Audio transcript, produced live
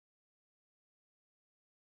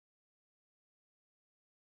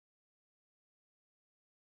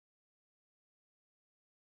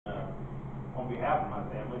on behalf of my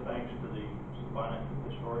family, thanks to the Sabina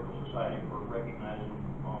Historical Society for recognizing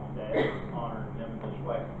Mom and Dad and honoring them in this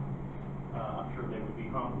way. I'm sure they would be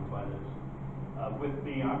humbled by this. With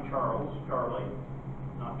me, I'm Charlie,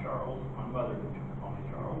 not Charles. My mother would call me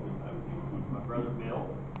Charles. I would be my brother Bill.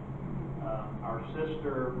 Our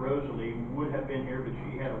sister Rosalie would have been here, but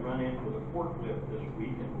she had a run-in with a forklift this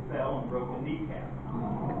week and fell and broke a kneecap.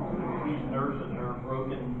 She's nursing her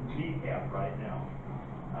broken kneecap right now.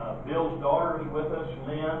 Bill's daughter is with us,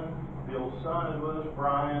 Lynn. Bill's son is with us,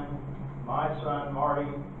 Brian. My son, Marty.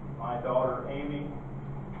 My daughter, Amy.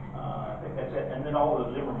 I think that's it. And then all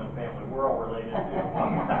the Zimmerman family. We're all related too.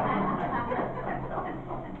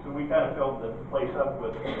 So we kind of filled the place up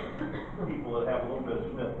with people that have a little bit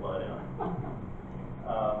of Smith blood in it.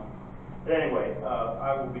 Anyway,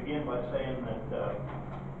 I will begin by saying that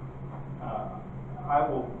I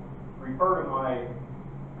will refer to my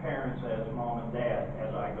parents as Mom and Dad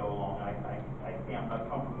as I go along. I'm not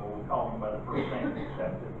comfortable with calling them by the first name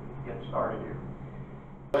except to get started here.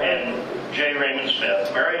 And J. Raymond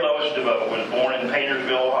Smith. Mary Lois DeVoe was born in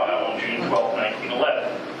Paintersville, Ohio on June 12, 1911.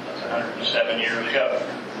 That's 107 years ago.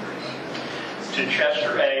 To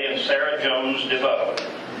Chester A. and Sarah Jones DeVoe.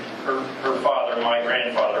 Her father, my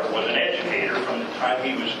grandfather, was an educator from the time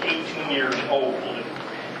he was 18 years old.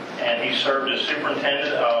 And he served as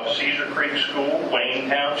superintendent of Cedar Creek School, Wayne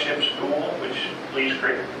Township School, which is Lee's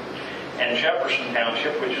Creek, and Jefferson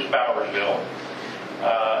Township, which is Bowersville.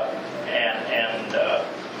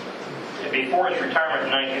 Before his retirement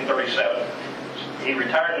in 1937, he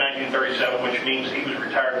retired in 1937, which means he was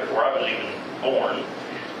retired before I was even born,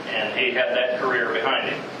 and he had that career behind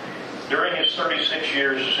him. During his 36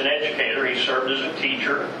 years as an educator, he served as a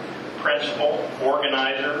teacher, principal,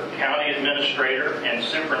 organizer, county administrator, and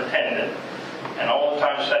superintendent, and all the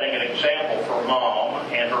time setting an example for Mom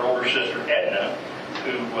and her older sister Edna,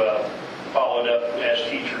 who followed up as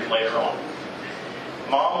teachers later on.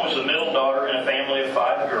 Mom was the middle daughter in a family of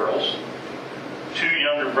 5 girls. 2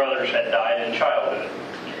 younger brothers had died in childhood.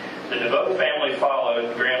 The DeVoe family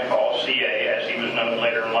followed Grandpa, C.A., as he was known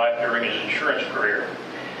later in life during his insurance career,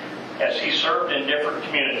 as he served in different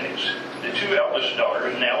communities. The 2 eldest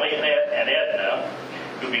daughters, Nellie and Edna,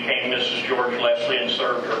 who became Mrs. George Leslie and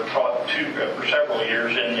served or taught for several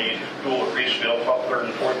years in the school at Reeseville, taught 3rd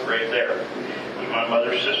and 4th grade there, was my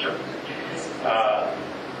mother's sister.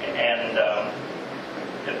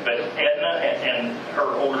 But Edna and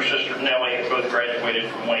her older sister Nellie had both graduated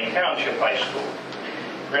from Wayne Township High School.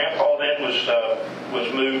 Grandpa then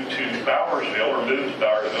was moved to Bowersville, or moved to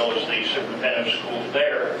Bowersville as the superintendent of schools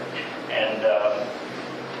there. And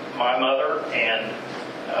my mother and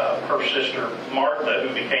her sister Martha,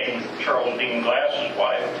 who became Charles Dean Glass's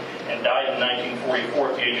wife and died in 1944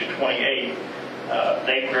 at the age of 28,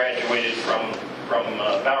 they graduated from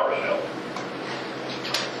Bowersville.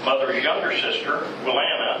 Mother's younger sister,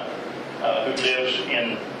 Willanna, who lives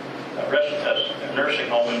in a nursing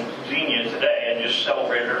home in Xenia today and just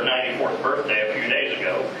celebrated her 94th birthday a few days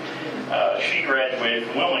ago, she graduated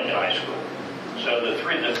from Wilmington High School. So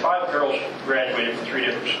the 5 girls graduated from 3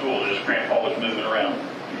 different schools as Grandpa was moving around.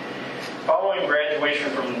 Following graduation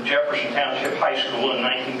from Jefferson Township High School in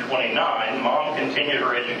 1929, Mom continued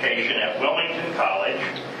her education at Wilmington College,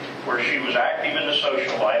 where she was active in the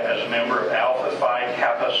social life as a member of Alpha Phi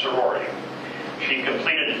Kappa sorority. She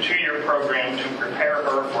completed a 2-year program to prepare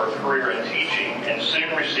her for a career in teaching and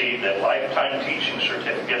soon received a lifetime teaching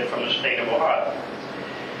certificate from the state of Ohio.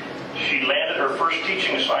 She landed her first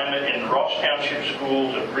teaching assignment in Ross Township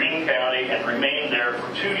Schools of Greene County and remained there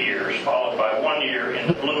for 2 years, followed by 1 year in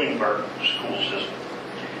the Bloomingburg school system.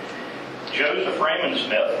 Joseph Raymond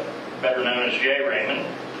Smith, better known as J. Raymond,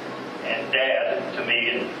 and Dad to me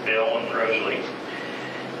and Bill and Rosalie,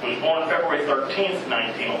 was born February 13th,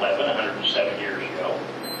 1911, 107 years ago,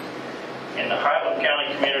 in the Highland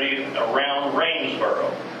County community around Rainsboro.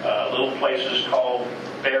 Little places called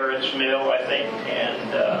Barrett's Mill, I think, and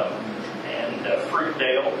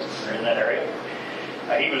Fruitdale are in that area.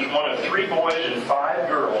 He was one of 3 boys and 5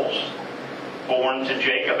 girls born to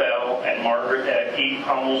Jacob L. and Margaret E.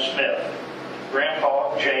 Hummel Smith.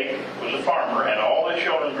 Grandpa, Jake, was a farmer, and all the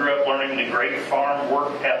children grew up learning the great farm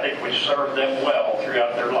work ethic which served them well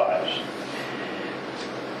throughout their lives.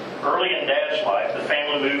 Early in Dad's life, the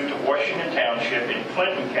family moved to Washington Township in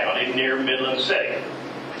Clinton County near Midland City.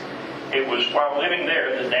 It was while living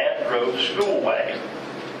there that Dad drove the school wagon.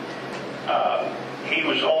 He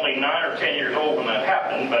was only 9 or 10 years old when that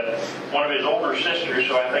happened, but one of his older sisters,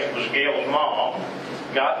 who I think was Gail's mom,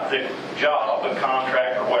 got the job, a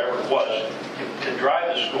contract or whatever it was, to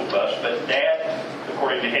drive the school bus, but Dad,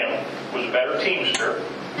 according to him, was a better teamster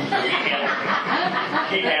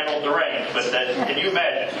He handled the reins. But can you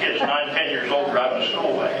imagine kids 9, 10 years old driving a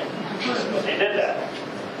school wagon? They did that.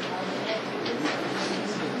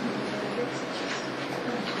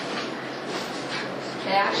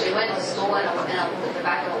 They actually went to school in the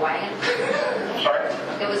back of a wagon. Sorry?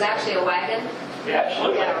 It was actually a wagon. Yeah,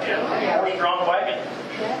 absolutely. Yeah. Horse-drawn wagon.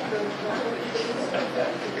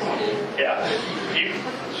 Yeah.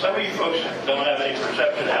 Some of you folks don't have any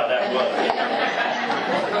perception of how that was.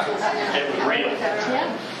 It was real.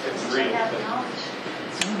 It was real.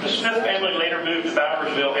 The Smith family later moved to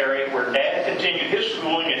Bowersville area, where Dad continued his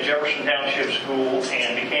schooling at Jefferson Township School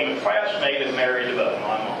and became a classmate of Mary DeVoe,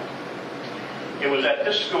 my mom. It was at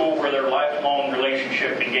this school where their lifelong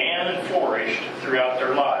relationship began and flourished throughout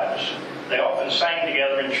their lives. They often sang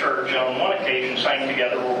together in church, and on one occasion sang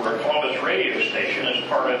together over a Columbus radio station as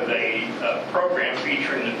part of a program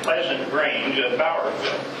featuring the Pleasant Grange of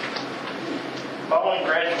Bowersville. Following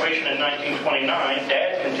graduation in 1929,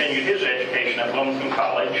 Dad continued his education at Bloomington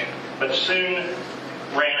College, but soon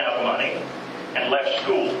ran out of money and left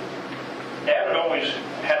school. Dad had always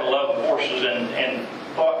had a love of horses and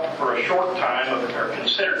thought for a short time, or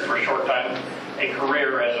considered for a short time, a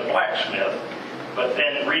career as a blacksmith, but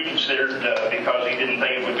then reconsidered because he didn't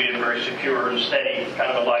think it would be a very secure and steady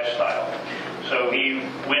kind of a lifestyle. So he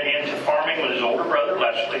went into farming with his older brother,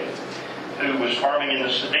 Leslie, who was farming in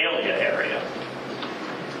the Sedalia area.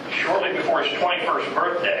 Shortly before his 21st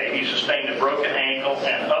birthday, he sustained a broken ankle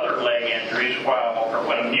and other leg injuries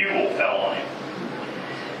when a mule fell on him.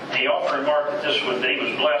 And he often remarked that he was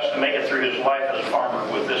blessed to make it through his life as a farmer,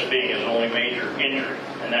 with this being his only major injury.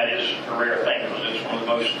 And that is a rare thing, because it's one of the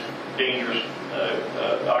most dangerous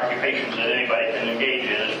occupations that anybody can engage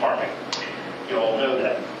in is farming. You all know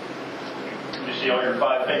that. You see all your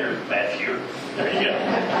 5 fingers, Matthew. There you go.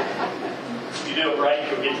 If you do it right,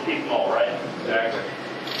 you'll get to keep them all, right? Exactly.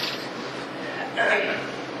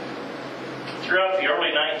 Throughout the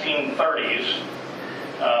early 1930s,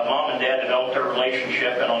 Mom and Dad developed their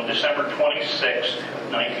relationship, and on December 26,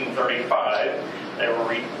 1935, they were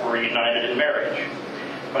reunited in marriage.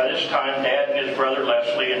 By this time, Dad and his brother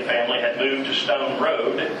Leslie and family had moved to Stone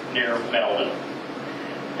Road near Meldon.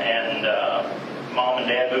 And Mom and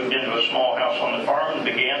Dad moved into a small house on the farm and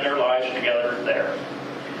began their lives together there.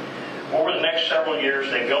 Over the next several years,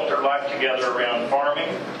 they built their life together around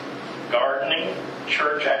farming, gardening,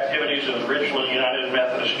 church activities of the Richland United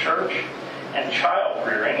Methodist Church, and child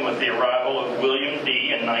rearing, with the arrival of William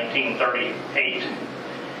D. in 1938,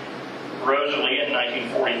 Rosalie in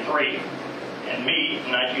 1943, and me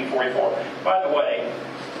in 1944. By the way,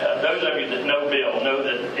 those of you that know Bill know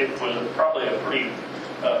that it was probably a pretty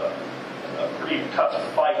tough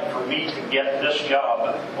fight for me to get this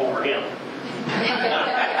job over him.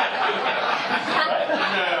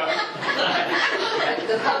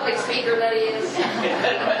 The public speaker that he is.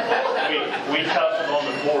 We tussled on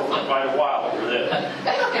the floor for quite a while over this.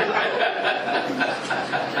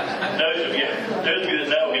 Those of you that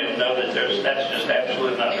know him know that that's just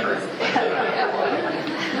absolutely not true.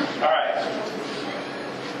 All right.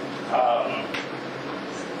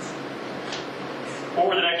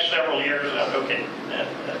 Over the next several years, lost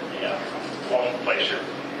the place here.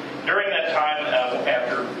 During that time,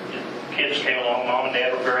 after kids came along, Mom and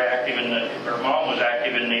Dad were very active Mom was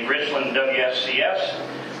active in the Richland WSCS,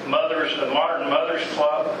 Modern Mothers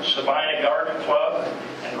Club, Sabina Garden Club,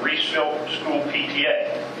 and Reeseville School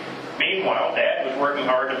PTA. Meanwhile, Dad was working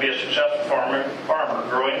hard to be a successful farmer,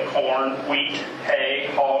 growing corn, wheat, hay,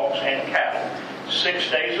 hogs, and cattle, 6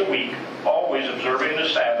 days a week, always observing the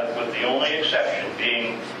Sabbath, with the only exception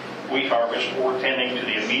being wheat harvest or tending to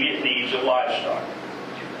the immediate needs of livestock.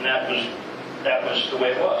 And that was the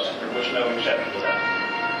way it was. There was no exception to that.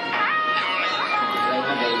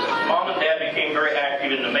 Mom and Dad became very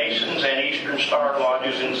active in the Masons and Eastern Star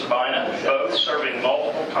lodges in Sabina, both serving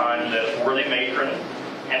multiple times as worthy matron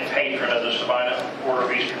and patron of the Sabina Order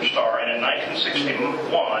of Eastern Star. And in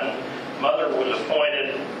 1961, Mother was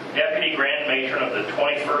appointed Deputy Grand Matron of the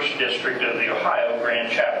 21st District of the Ohio Grand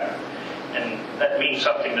Chapter. And that means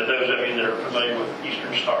something to those of you that are familiar with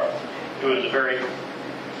Eastern Star. It was a very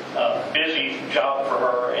busy job for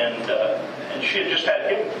her, and she had just had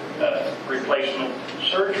hip replacement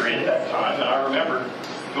surgery at that time. And I remember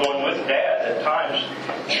going with Dad at times,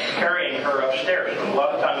 carrying her upstairs. But a lot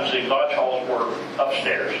of times the lodge halls were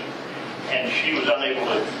upstairs, and she was unable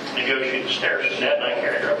to negotiate the stairs, so Dad and I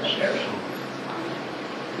carried her up the stairs.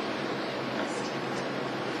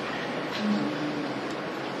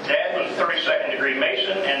 Dad was a 32nd degree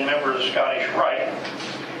Mason and member of the Scottish Rite.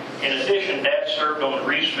 In addition, Dad served on the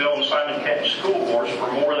Reeseville and Simon Kenton school boards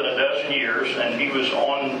for more than a dozen years, and he was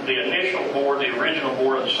on the initial board, the original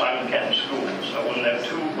board of the Simon Kenton schools. So when the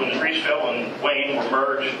Reeseville and Wayne were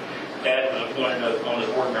merged, Dad was appointed one of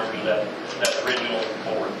the board members of that original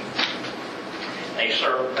board. And he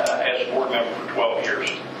served as a board member for 12 years.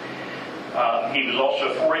 He was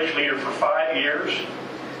also a 4-H leader for 5 years.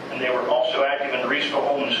 And they were also active in the Reeseville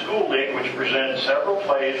Holman School League, which presented several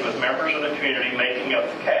plays with members of the community making up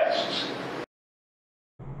the casts.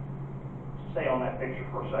 Stay on that picture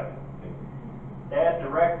for a second. Dad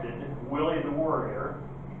directed Willie the Warrior,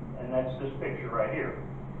 and that's this picture right here,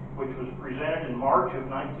 which was presented in March of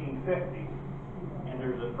 1950. And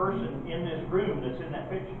there's a person in this room that's in that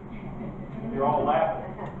picture. You're all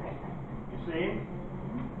laughing. You see him?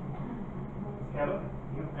 Kevin?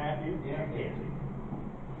 Matthew? Yeah, Nancy.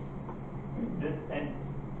 And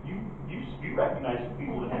you recognize the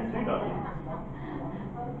people in that too, don't you?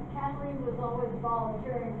 Kathleen was always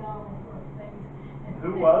volunteering down for things.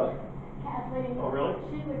 Who was? Kathleen. Oh, really?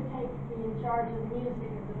 She would be in charge of the music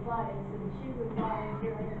of the plays, and she would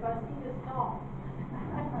volunteer and the he just talked.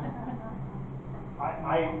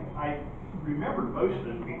 I remembered most of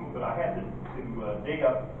those people, but I had to dig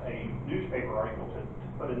up a newspaper article to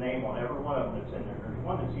put a name on every one of them that's in there. There's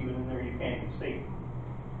one that's even in there you can't even see.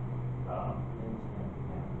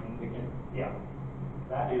 Yeah,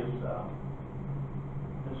 that is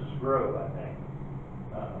Mrs. Grove, I think.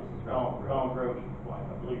 Don Grove's wife,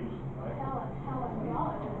 I believe. Helen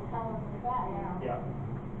Wallace is Helen McFadden. Yeah.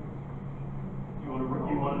 You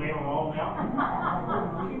want to name them all now? I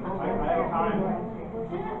have time.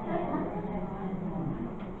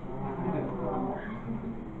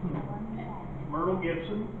 Myrtle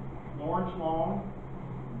Gibson, Lawrence Long,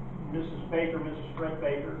 Mrs. Baker, Mrs. Fred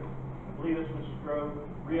Baker, I believe it's Mrs. Grove,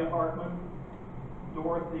 Rhea Hartman,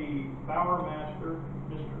 Dorothy Bowermaster,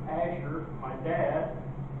 Mr. Asher, my dad,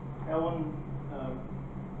 Helen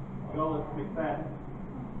Gullet McFadden,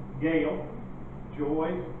 Gail,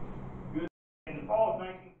 Joy. Good. In the fall of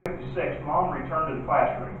 1956, Mom returned to the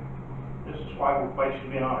classroom. This is why she's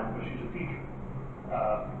being honored, because she's a teacher.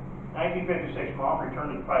 1956, Mom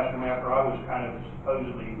returned to the classroom after I was kind of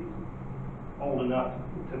supposedly old enough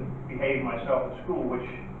to behave myself at school, which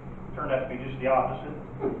turned out to be just the opposite.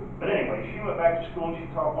 But anyway, she went back to school and she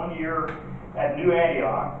taught 1 year at New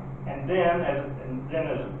Antioch, and she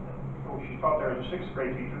taught there as a 6th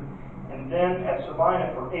grade teacher, and then at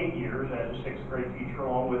Sabina for 8 years as a 6th grade teacher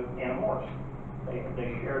along with Anna Morris. They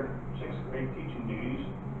shared 6th grade teaching duties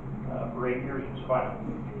for 8 years in Sabina.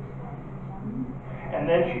 And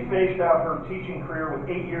then she finished out her teaching career with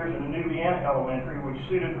 8 years in the New Vienna Elementary, which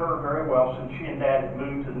suited her very well since she and Dad had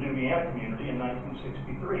moved to the New Vienna community in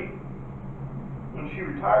 1963. When she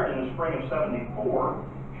retired in the spring of '74,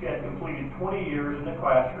 she had completed 20 years in the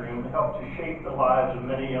classroom and helped to shape the lives of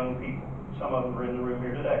many young people. Some of them are in the room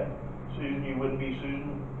here today. Susan, you wouldn't be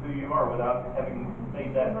Susan who you are without having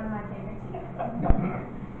made that. One of my favorites.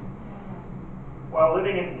 While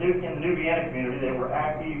living in the New Vienna community, they were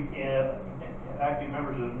active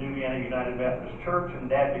members of the New Vienna United Methodist Church, and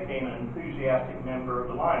Dad became an enthusiastic member of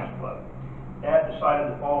the Lions Club. Dad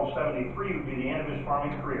decided the fall of '73 would be the end of his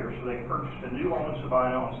farming career, so they purchased a new home in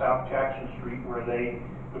Sabina on South Jackson Street where they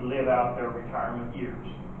would live out their retirement years.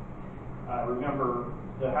 I remember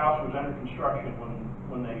the house was under construction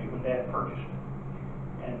when Dad purchased it,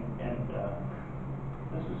 and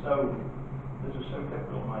this is so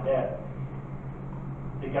typical of my dad.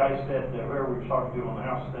 The guy said, whoever we were talking to on the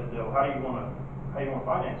house said, how do you want to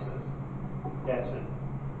finance this? Dad said,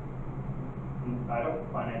 I don't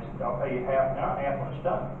finance it. I'll pay you half now, half when it's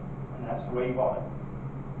done. And that's the way he bought it.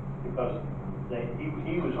 Because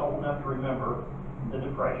he was old enough to remember the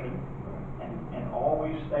Depression and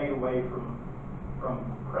always stay away from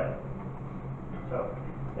credit. So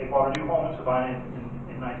they bought a new home in Sabina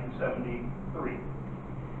in 1973.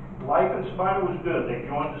 Life in Sabina was good. They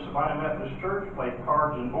joined the Sabina Methodist Church, played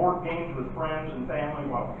cards and board games with friends and family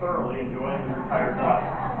while thoroughly enjoying the retired life.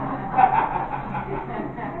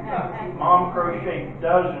 Mom crocheted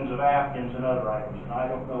dozens of Afghans and other items, and I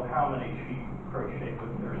don't know how many she crocheted,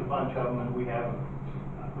 but there's a bunch of them, and we have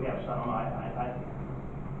some.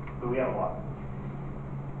 But we have a lot.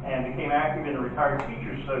 And became active in the Retired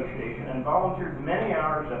Teachers Association and volunteered many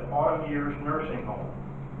hours at Autumn Years Nursing Home.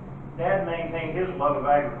 Dad maintained his love of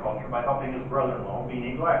agriculture by helping his brother-in-law,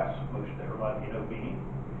 Beanie Glass. Most everybody know Beanie.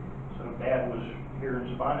 So Dad was here in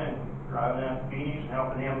Sabina, driving out to Beanie's and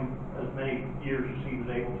helping him as many years as he was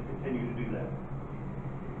able to continue to do that.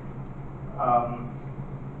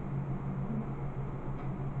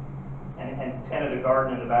 And tended a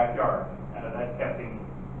garden in the backyard, and that kept him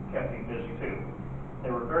busy too. They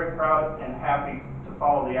were very proud and happy to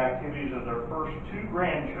follow the activities of their first 2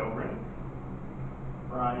 grandchildren,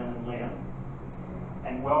 Brian and Lynn,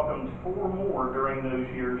 and welcomed 4 more during those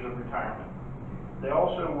years of retirement. They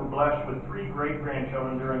also were blessed with 3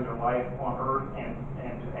 great-grandchildren during their life on earth and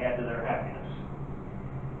to add to their happiness.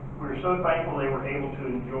 We are so thankful they were able to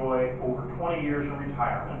enjoy over 20 years in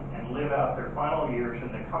retirement and live out their final years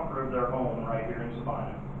in the comfort of their home right here in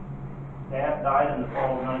Sabina. Dad died in the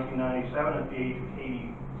fall of 1997 at the age of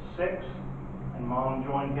 86, and Mom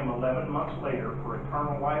joined him 11 months later for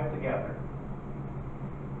eternal life together.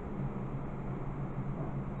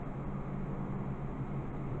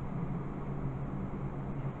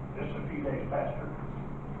 Just a few days past her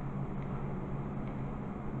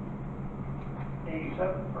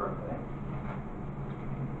 87th birthday.